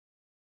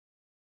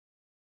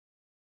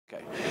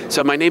Okay.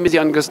 So my name is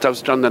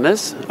Gustave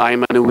Strandneas.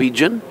 I'm a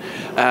Norwegian.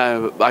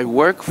 I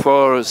work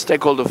for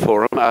Stakeholder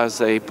Forum as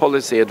a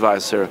policy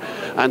advisor,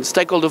 and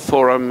Stakeholder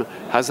Forum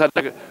has had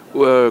a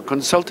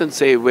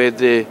consultancy with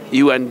the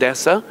UN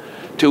DESA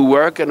to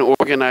work and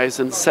organize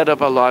and set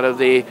up a lot of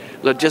the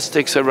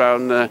logistics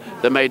around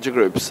the major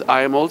groups.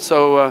 I am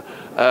also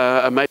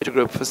a major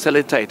group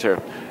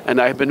facilitator, and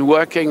I've been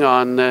working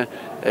on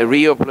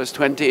Rio Plus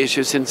 20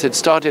 issues since it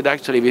started.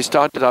 Actually, we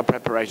started our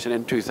preparation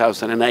in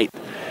 2008.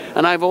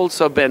 And I've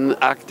also been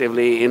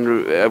actively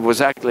was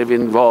actively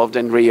involved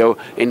in Rio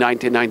in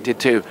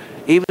 1992,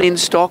 even in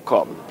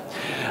Stockholm.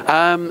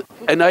 And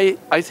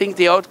I think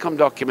the outcome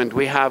document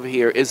we have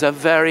here is a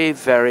very,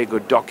 very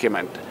good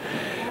document.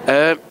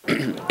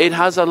 It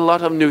has a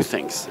lot of new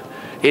things.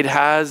 It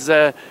has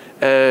a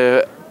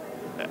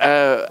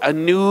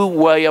new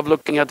way of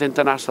looking at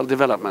international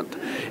development,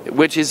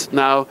 which is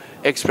now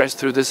expressed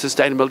through the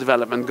Sustainable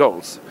Development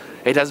Goals.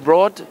 It has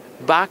brought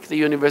back the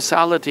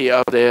universality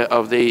of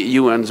the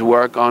UN's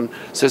work on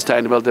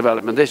sustainable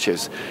development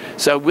issues.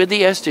 So with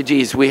the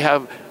SDGs, we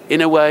have,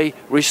 in a way,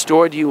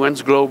 restored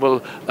UN's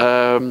global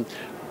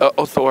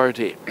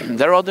authority.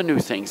 There are other new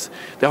things.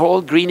 The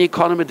whole green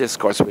economy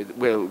discourse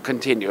will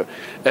continue.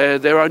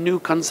 There are new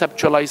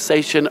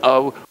conceptualization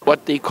of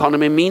what the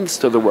economy means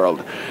to the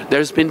world.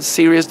 There's been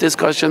serious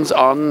discussions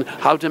on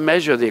how to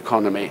measure the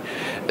economy.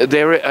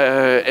 There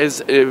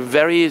is a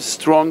very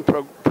strong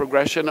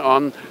progression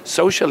on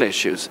social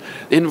issues.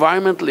 The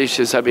environmental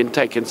issues have been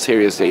taken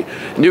seriously.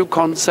 New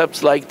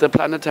concepts like the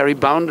planetary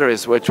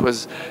boundaries, which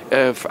was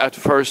at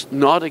first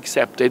not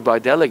accepted by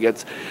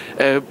delegates,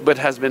 but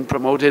has been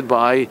promoted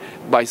by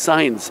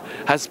science,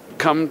 has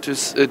come to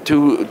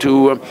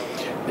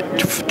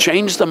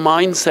change the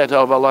mindset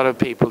of a lot of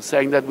people,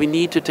 saying that we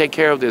need to take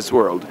care of this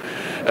world.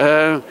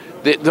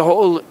 The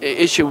whole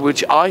issue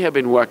which I have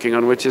been working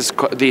on, which is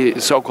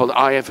the so-called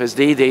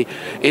IFSD, the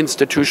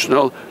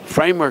Institutional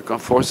Framework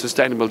for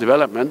Sustainable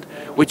Development,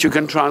 which you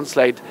can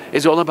translate,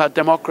 is all about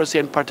democracy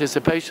and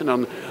participation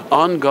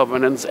on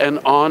governance and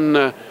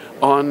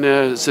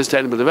on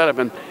sustainable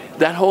development.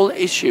 That whole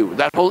issue,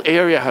 that whole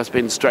area has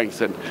been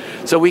strengthened.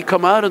 So we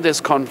come out of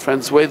this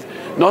conference with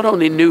not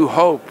only new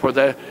hope for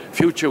the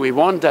future we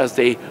want, as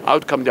the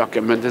outcome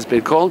document has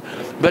been called,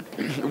 but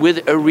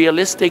with a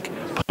realistic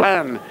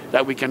plan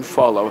that we can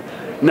follow.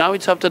 Now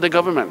it's up to the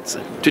governments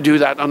to do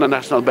that on a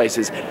national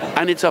basis,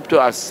 and it's up to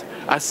us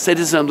as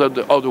citizens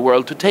of the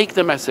world to take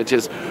the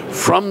messages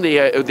from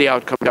the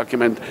outcome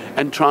document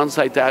and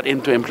translate that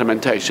into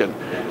implementation.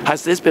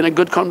 Has this been a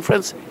good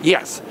conference?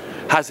 Yes.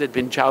 Has it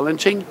been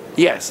challenging?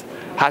 Yes.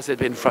 Has it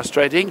been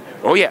frustrating?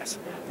 Oh yes.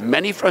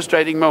 Many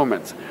frustrating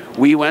moments.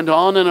 We went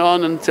on and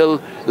on until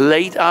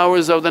late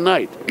hours of the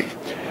night.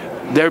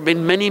 There have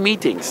been many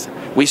meetings.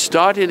 We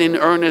started in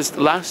earnest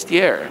last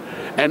year,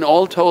 and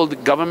all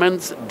told,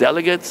 governments,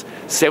 delegates,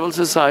 civil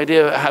society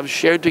have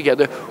shared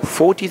together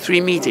 43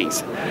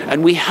 meetings.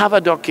 And we have a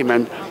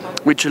document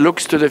which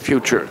looks to the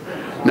future.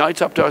 Now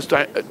it's up to us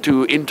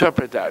to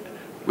interpret that.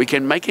 We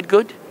can make it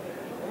good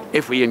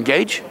if we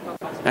engage,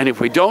 and if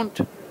we don't,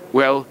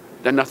 well,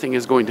 then nothing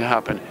is going to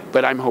happen.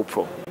 But I'm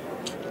hopeful.